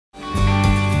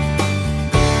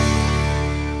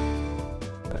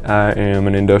I am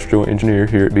an industrial engineer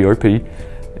here at BRP,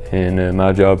 and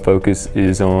my job focus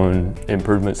is on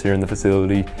improvements here in the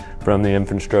facility, from the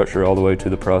infrastructure all the way to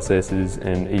the processes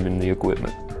and even the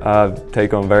equipment. I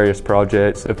take on various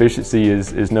projects. Efficiency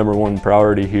is #1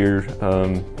 priority here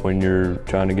when you're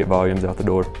trying to get volumes out the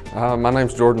door. My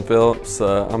name's Jordan Phillips.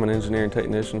 I'm an engineering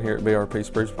technician here at BRP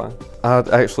Spruce Pine. I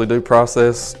actually do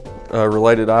process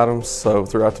related items, so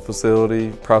throughout the facility,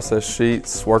 process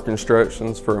sheets, work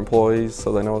instructions for employees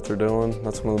so they know what they're doing.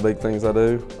 That's one of the big things I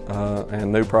do,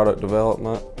 and new product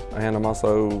development. And I'm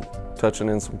also touching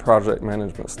in some project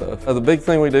management stuff. The big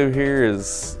thing we do here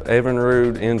is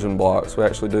Evinrude engine blocks. We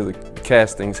actually do the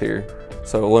castings here.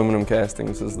 So aluminum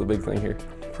castings is the big thing here.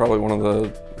 Probably one of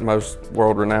the most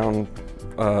world-renowned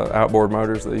outboard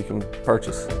motors that you can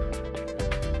purchase.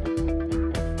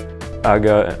 I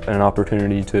got an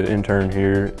opportunity to intern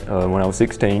here when I was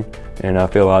 16, and I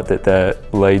feel like that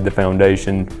laid the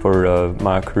foundation for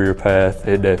my career path.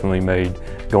 It definitely made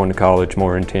going to college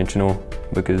more intentional,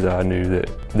 because I knew that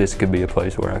this could be a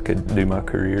place where I could do my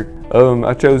career.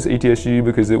 I chose ETSU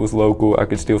because it was local. I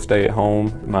could still stay at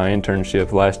home. My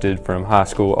internship lasted from high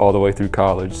school all the way through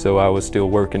college, so I was still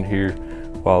working here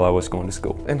while I was going to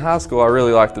school. In high school, I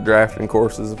really liked the drafting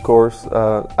courses, of course.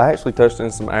 I actually touched in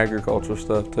some agriculture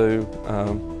stuff too,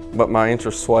 but my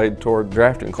interest swayed toward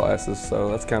drafting classes, so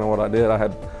that's kind of what I did. I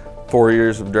had 4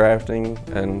 years of drafting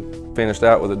and finished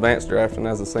out with advanced drafting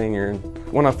as a senior. And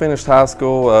when I finished high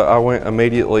school, I went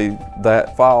immediately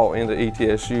that fall into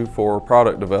ETSU for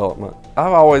product development. I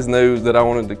always knew that I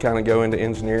wanted to kind of go into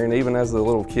engineering. Even as a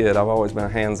little kid, I've always been a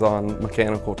hands-on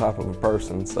mechanical type of a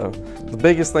person. So the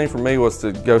biggest thing for me was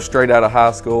to go straight out of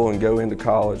high school and go into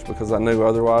college, because I knew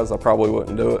otherwise I probably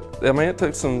wouldn't do it. I mean, it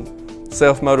took some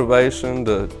self-motivation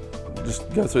to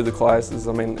just go through the classes.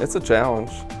 I mean, it's a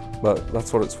challenge, but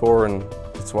that's what it's for, and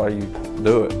that's why you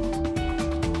do it.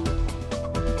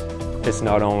 It's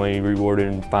not only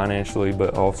rewarding financially,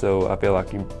 but also I feel like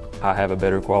I have a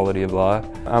better quality of life.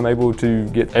 I'm able to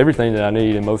get everything that I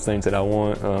need and most things that I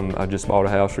want. I just bought a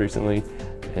house recently,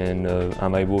 and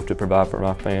I'm able to provide for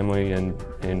my family, and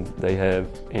they have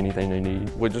anything they need.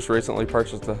 We just recently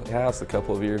purchased a house a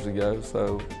couple of years ago,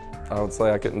 so I would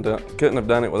say I couldn't have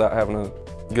done it without having a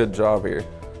good job here.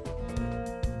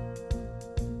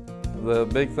 The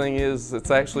big thing is it's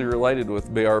actually related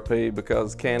with BRP,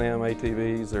 because Can-Am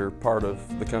ATVs are part of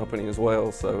the company as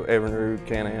well. So Evinrude,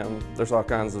 Can-Am, there's all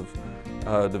kinds of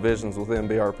divisions within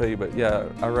BRP. But yeah,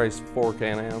 I raced for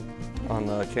Can-Am on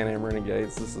Can-Am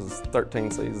Renegades. This is 13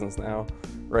 seasons now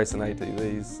racing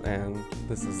ATVs, and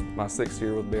this is my 6th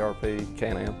year with BRP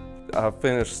Can-Am. I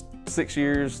finished 6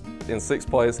 years in 6th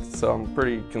place, so I'm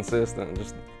pretty consistent and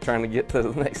just trying to get to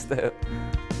the next step.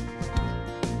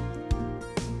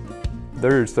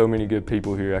 There are so many good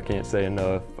people here, I can't say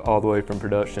enough, all the way from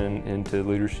production into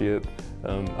leadership.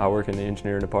 I work in the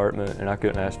engineering department, and I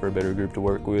couldn't ask for a better group to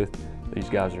work with. These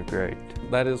guys are great.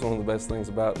 That is one of the best things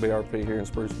about BRP here in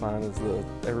Spruce Pine, is that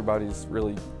everybody's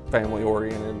really family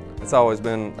oriented. It's always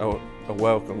been a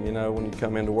welcome, you know, when you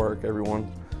come into work,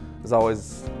 everyone is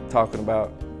always talking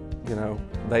about, you know,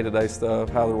 day-to-day stuff,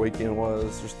 how their weekend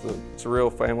was. It's a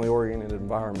real family oriented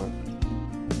environment.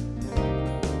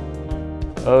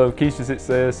 Keys to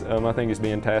success, I think it's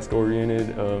being task-oriented,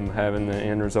 having the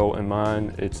end result in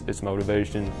mind. It's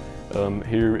motivation.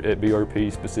 Here at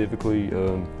BRP specifically,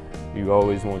 you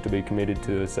always want to be committed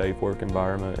to a safe work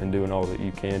environment and doing all that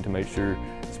you can to make sure,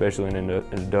 especially in an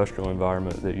industrial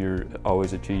environment, that you're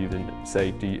always achieving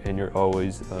safety and you're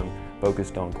always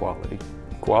focused on quality.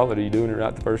 Quality, doing it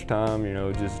right the first time, you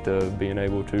know, just being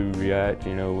able to react,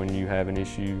 you know, when you have an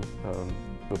issue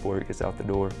before it gets out the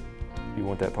door. You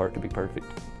want that part to be perfect.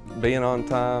 Being on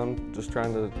time, just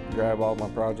trying to grab all my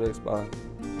projects by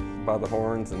the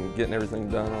horns and getting everything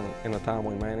done in a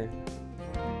timely manner.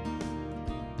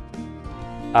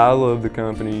 I love the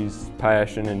company's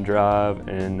passion and drive,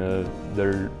 and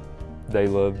they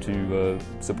love to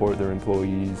support their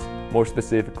employees. More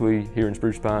specifically, here in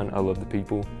Spruce Pine, I love the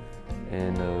people,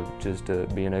 and just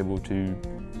being able to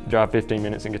drive 15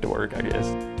 minutes and get to work, I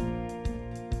guess.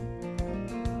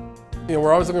 You know,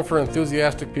 we're always looking for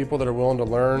enthusiastic people that are willing to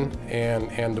learn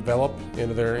and develop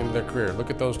into their career. Look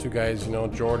at those two guys, you know,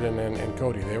 Jordan and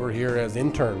Cody. They were here as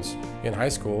interns in high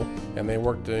school, and they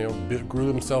worked, you know, grew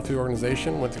themselves through the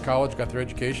organization, went to college, got their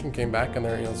education, came back, and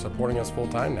they're, you know, supporting us full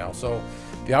time now. So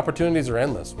the opportunities are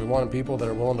endless. We want people that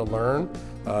are willing to learn,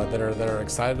 that are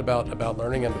excited about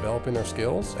learning and developing their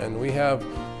skills. And we have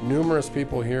numerous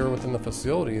people here within the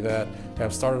facility that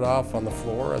have started off on the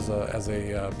floor as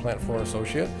a plant floor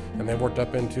associate, and they've worked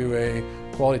up into a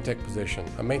quality tech position,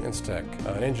 a maintenance tech,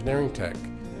 an engineering tech,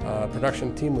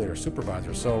 production team leader,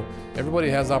 supervisor. So everybody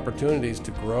has opportunities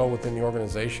to grow within the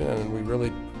organization, and we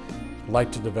really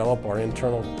like to develop our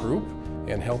internal group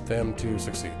and help them to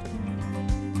succeed.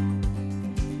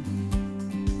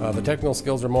 The technical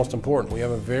skills are most important. We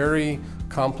have a very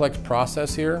complex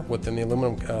process here within the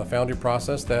aluminum foundry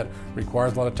process that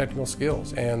requires a lot of technical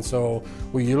skills, and so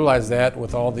we utilize that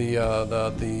with all the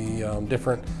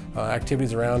different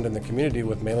activities around in the community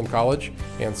with Malin College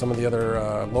and some of the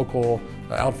other local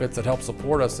outfits that help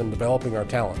support us in developing our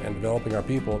talent and developing our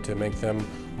people to make them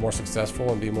more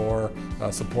successful and be more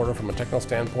supportive from a technical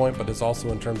standpoint, but it's also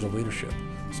in terms of leadership.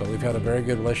 So we've had a very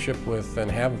good relationship with, and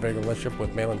have a very good relationship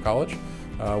with Malin College.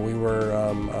 We were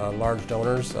large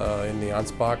donors in the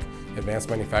Anspach Advanced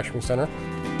Manufacturing Center.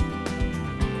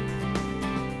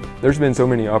 There's been so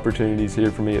many opportunities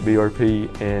here for me at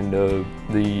BRP, and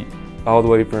all the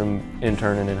way from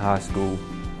interning in high school,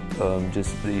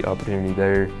 just the opportunity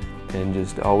there, and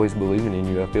just always believing in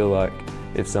you. I feel like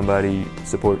if somebody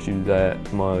supports you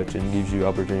that much and gives you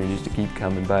opportunities to keep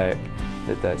coming back,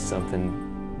 that's something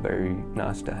very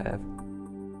nice to have.